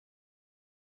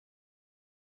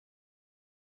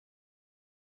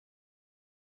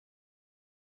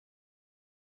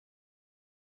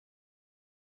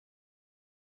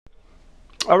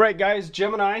Alright guys,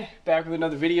 Gemini back with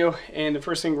another video, and the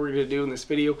first thing we're going to do in this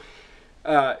video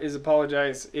is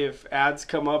apologize if ads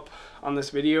come up on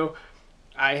this video.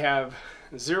 I have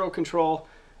zero control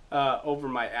over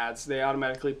my ads. They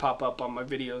automatically pop up on my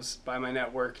videos by my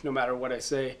network no matter what I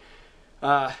say.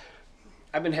 I've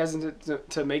been hesitant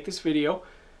to make this video.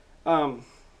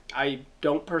 I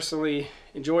don't personally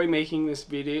enjoy making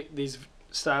these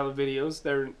style of videos.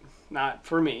 They're not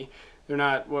for me. They're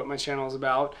not what my channel is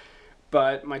about.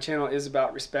 But my channel is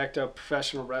about respect of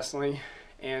professional wrestling,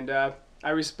 and I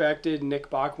respected Nick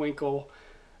Bockwinkel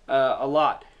a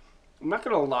lot. I'm not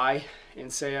going to lie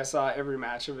and say I saw every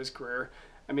match of his career.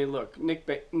 I mean, look, Nick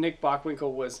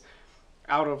Bockwinkel was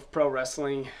out of pro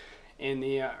wrestling in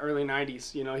the early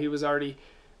 90s. You know, he was already,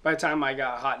 by the time I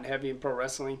got hot and heavy in pro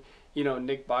wrestling, you know,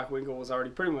 Nick Bockwinkel was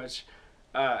already pretty much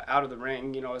out of the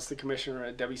ring, you know, as the commissioner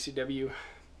at WCW.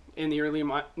 In the early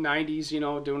 90s, you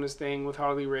know, doing his thing with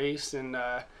Harley Race and,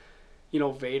 you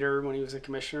know, Vader when he was a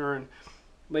commissioner, and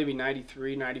maybe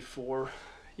 93, 94.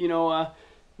 You know,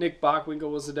 Nick Bockwinkel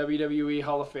was a WWE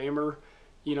Hall of Famer.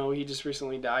 You know, he just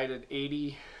recently died at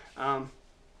 80.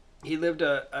 He lived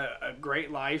a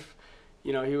great life.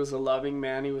 You know, he was a loving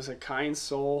man. He was a kind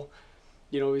soul.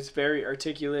 You know, he's very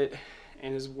articulate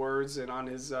in his words and on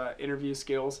his interview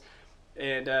skills.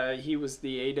 And he was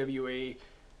the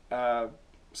AWA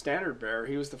standard bearer.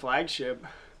 He was the flagship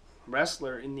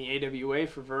wrestler in the AWA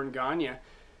for Verne Gagne.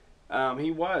 He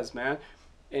was, man.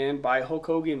 And by Hulk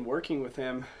Hogan working with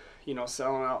him, you know,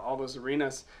 selling out all those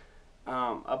arenas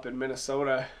up in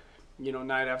Minnesota, you know,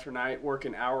 night after night,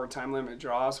 working hour time limit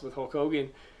draws with Hulk Hogan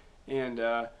and,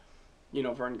 you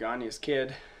know, Verne Gagne's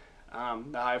kid, the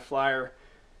high flyer.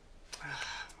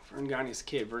 Verne Gagne's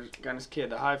kid,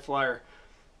 the high flyer.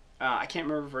 I can't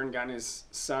remember Verne Gagne's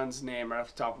son's name right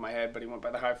off the top of my head, but he went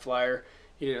by the High Flyer.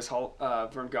 He did his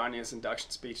Verne Gagne's induction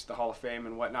speech to the Hall of Fame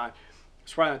and whatnot.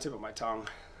 It's right on the tip of my tongue.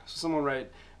 So someone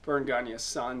write Verne Gagne's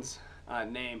son's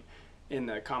name in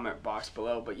the comment box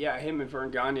below. But yeah, him and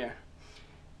Verne Gagne,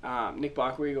 Nick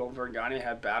Bockwinkel and Verne Gagne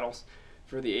had battles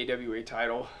for the AWA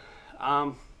title.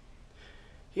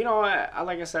 You know,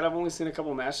 like I said, I've only seen a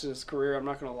couple matches in his career. I'm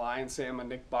not going to lie and say I'm a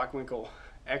Nick Bockwinkel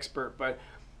expert, but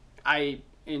I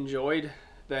enjoyed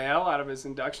the hell out of his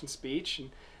induction speech, and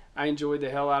I enjoyed the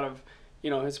hell out of, you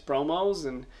know, his promos.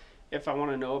 And if I want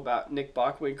to know about Nick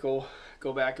Bockwinkel,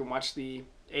 go back and watch the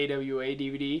AWA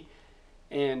DVD.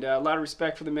 And a lot of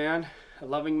respect for the man, a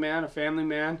loving man, a family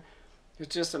man. He's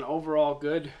just an overall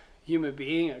good human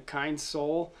being, a kind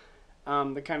soul,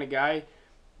 the kind of guy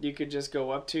you could just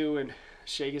go up to and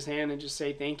shake his hand and just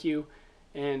say thank you.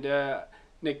 And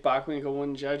Nick Bockwinkel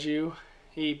wouldn't judge you.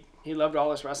 He loved all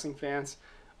his wrestling fans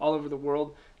all over the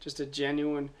world. Just a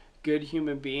genuine, good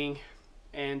human being.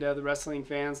 And the wrestling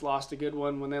fans lost a good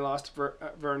one when they lost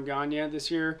Verne Gagne this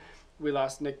year. We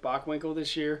lost Nick Bockwinkel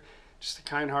this year. Just a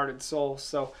kind-hearted soul.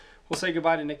 So we'll say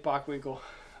goodbye to Nick Bockwinkel.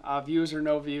 Views or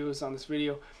no views on this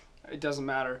video, it doesn't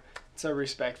matter. It's a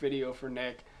respect video for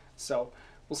Nick. So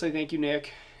we'll say thank you,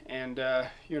 Nick. And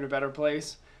you're in a better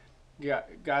place.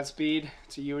 Godspeed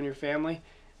to you and your family.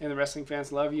 And the wrestling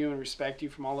fans love you and respect you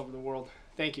from all over the world.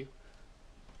 Thank you.